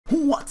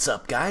What's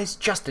up guys,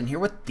 Justin here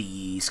with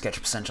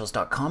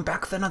TheSketchUpEssentials.com,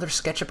 back with another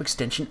SketchUp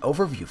extension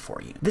overview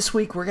for you. This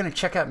week we're going to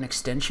check out an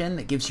extension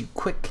that gives you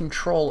quick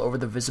control over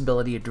the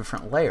visibility of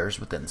different layers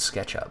within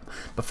SketchUp.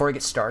 Before I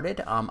get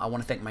started, I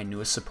want to thank my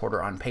newest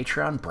supporter on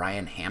Patreon,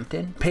 Brian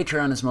Hampton.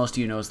 Patreon, as most of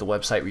you know, is the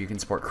website where you can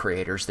support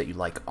creators that you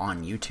like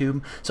on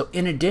YouTube. So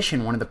in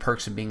addition, one of the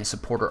perks of being a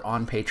supporter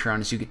on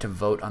Patreon is you get to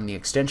vote on the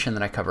extension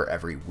that I cover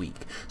every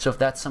week. So if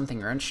that's something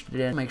you're interested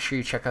in, make sure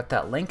you check out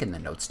that link in the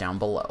notes down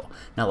below.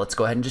 Now let's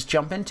go ahead and just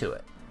jump into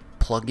it.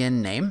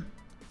 Plugin name: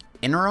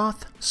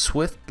 Eneroth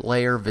Swift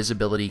Layer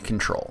Visibility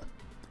Control.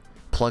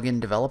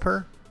 Plugin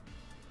developer: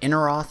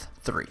 Eneroth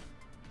 3.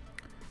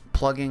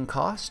 Plugin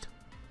cost: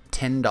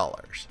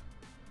 $10.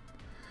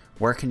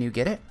 Where can you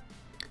get it?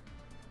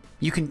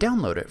 You can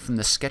download it from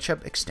the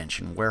SketchUp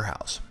extension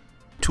warehouse.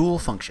 Tool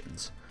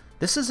functions: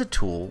 this is a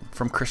tool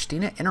from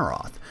Christina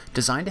Eneroth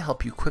designed to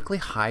help you quickly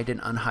hide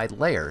and unhide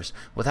layers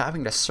without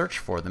having to search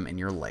for them in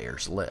your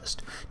layers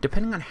list.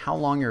 Depending on how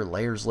long your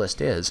layers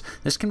list is,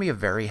 this can be a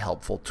very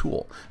helpful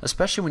tool,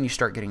 especially when you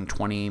start getting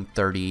 20,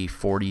 30,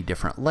 40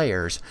 different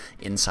layers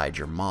inside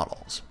your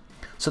models.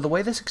 So the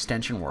way this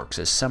extension works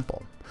is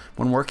simple.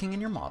 When working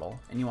in your model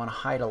and you want to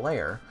hide a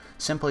layer,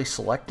 simply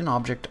select an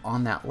object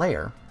on that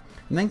layer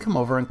and then come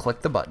over and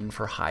click the button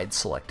for Hide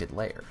Selected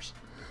Layers.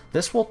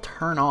 This will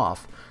turn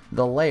off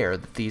the layer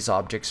that these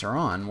objects are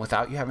on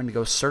without you having to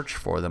go search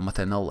for them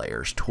within the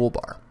Layers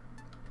toolbar.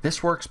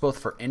 This works both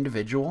for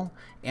individual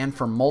and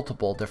for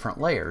multiple different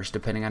layers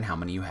depending on how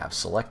many you have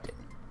selected.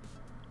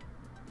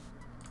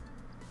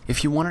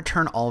 If you want to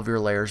turn all of your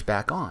layers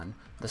back on,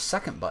 the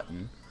second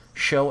button,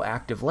 Show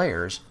Active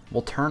Layers,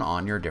 will turn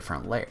on your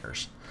different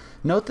layers.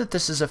 Note that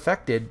this is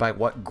affected by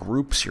what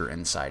groups you're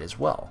inside as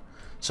well.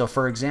 So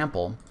for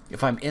example,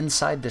 if I'm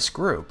inside this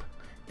group,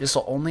 this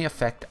will only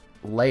affect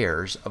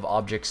layers of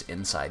objects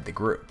inside the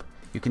group.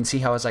 You can see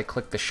how as I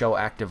click the Show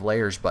Active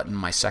Layers button,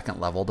 my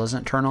second level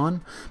doesn't turn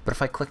on, but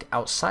if I click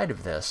outside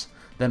of this,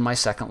 then my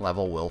second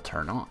level will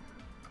turn on.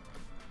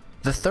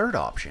 The third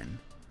option,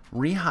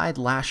 Rehide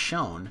Last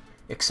Shown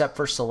except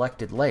for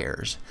selected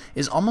layers,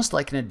 is almost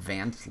like an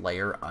advanced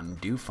layer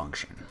undo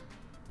function.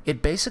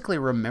 It basically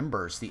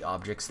remembers the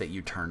objects that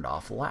you turned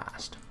off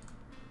last.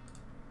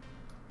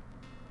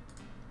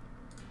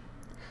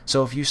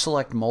 So if you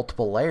select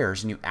multiple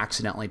layers and you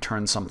accidentally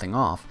turn something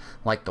off,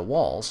 like the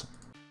walls,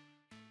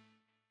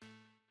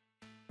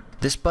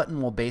 this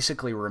button will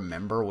basically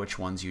remember which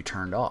ones you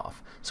turned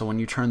off. So when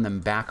you turn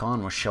them back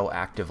on with Show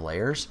Active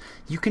Layers,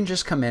 you can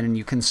just come in and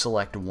you can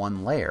select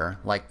one layer,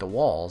 like the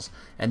walls,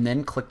 and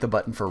then click the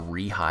button for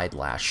Rehide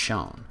Last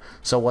Shown.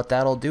 So what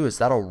that'll do is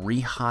that'll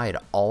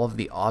rehide all of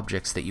the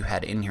objects that you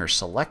had in here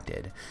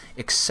selected,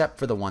 except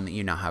for the one that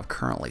you now have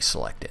currently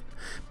selected.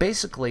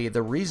 Basically,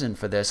 the reason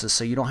for this is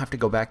so you don't have to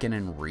go back in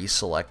and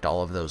reselect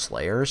all of those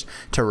layers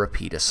to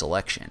repeat a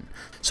selection.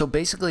 So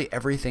basically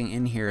everything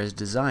in here is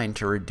designed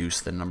to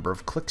reduce the number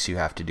of clicks you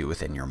have to do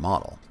within your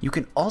model. You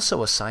can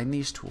also assign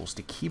these tools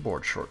to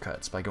keyboard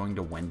shortcuts by going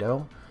to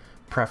Window,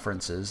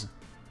 Preferences,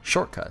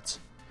 Shortcuts,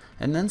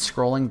 and then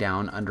scrolling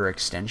down under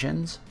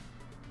Extensions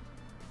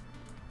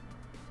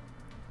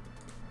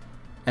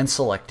and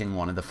selecting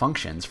one of the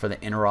functions for the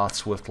Eneroth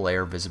Swift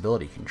Layer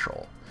Visibility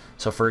Control.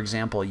 So for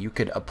example, you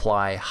could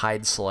apply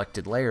Hide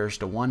Selected Layers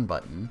to one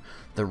button,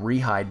 the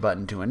Rehide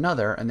button to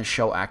another, and the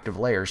Show Active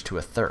Layers to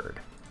a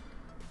third.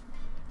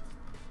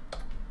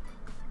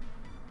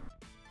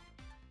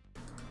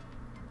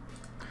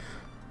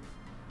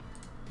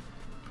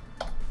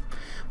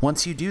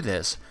 Once you do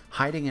this,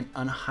 hiding and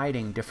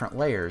unhiding different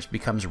layers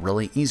becomes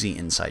really easy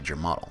inside your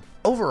model.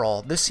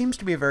 Overall, this seems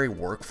to be a very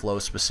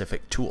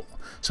workflow-specific tool.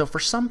 So for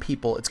some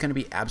people, it's going to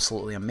be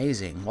absolutely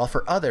amazing, while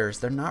for others,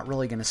 they're not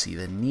really going to see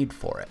the need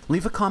for it.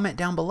 Leave a comment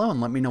down below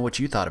and let me know what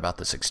you thought about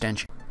this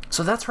extension.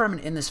 So that's where I'm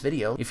going to end this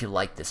video. If you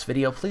liked this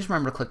video, please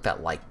remember to click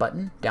that like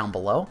button down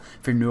below.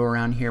 If you're new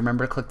around here,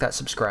 remember to click that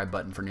subscribe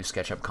button for new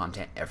SketchUp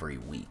content every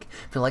week.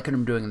 If you like what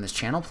I'm doing in this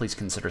channel, please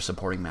consider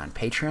supporting me on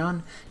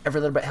Patreon. Every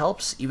little bit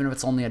helps, even if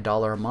it's only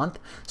 $1 a month,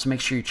 so make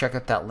sure you check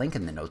out that link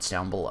in the notes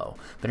down below.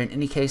 But in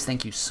any case,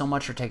 thank you so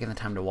much for taking the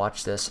time to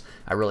watch this.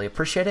 I really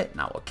appreciate it,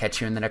 and I will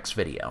catch you in the next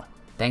video.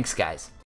 Thanks, guys.